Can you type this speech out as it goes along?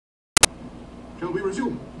Shall we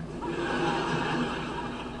resume?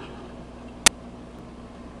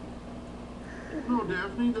 No,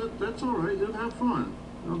 Daphne, that's all right. You'll have fun.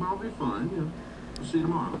 I'll be fine. Yeah. We'll see you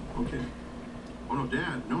tomorrow. Okay. Oh, no,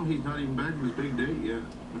 Dad. No, he's not even back from his big date yet.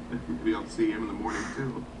 Maybe I'll see him in the morning,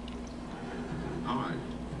 too. All right.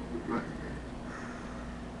 Right.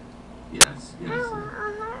 Yes, yes.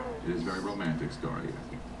 It is a very romantic story.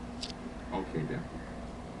 Okay, Daphne.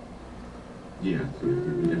 Yes,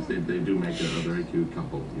 yes, they do make a very cute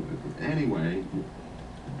couple. Anyway.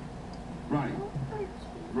 Right.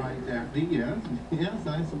 Right, Daphne, yes. Yes,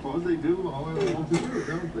 I suppose they do all they want to do,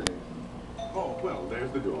 don't they? Oh, well,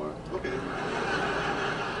 there's the door. Okay.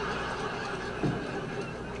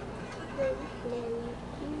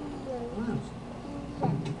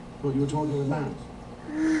 Well, you were talking with Lance.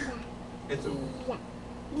 It's over.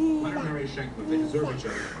 Let her marry Shankman. They deserve each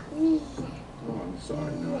other. Oh, I'm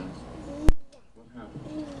sorry, no. What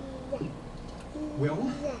happened?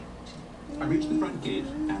 Well, I reached the front gate,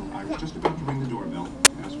 and I was just about to ring the doorbell,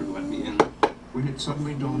 ask her to let me in, when it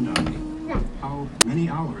suddenly dawned on me how many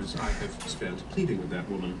hours I have spent pleading with that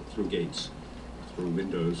woman through gates, through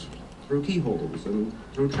windows, through keyholes, and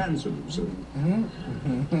through transoms, and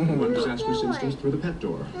in one disastrous instance, through the pet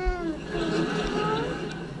door.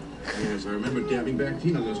 Yes, I remember dabbing back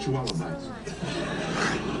Tina those Chihuahua bites.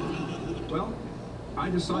 Well, I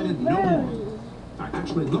decided no more. I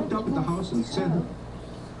actually looked up at the house and said,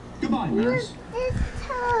 "Goodbye, Maris."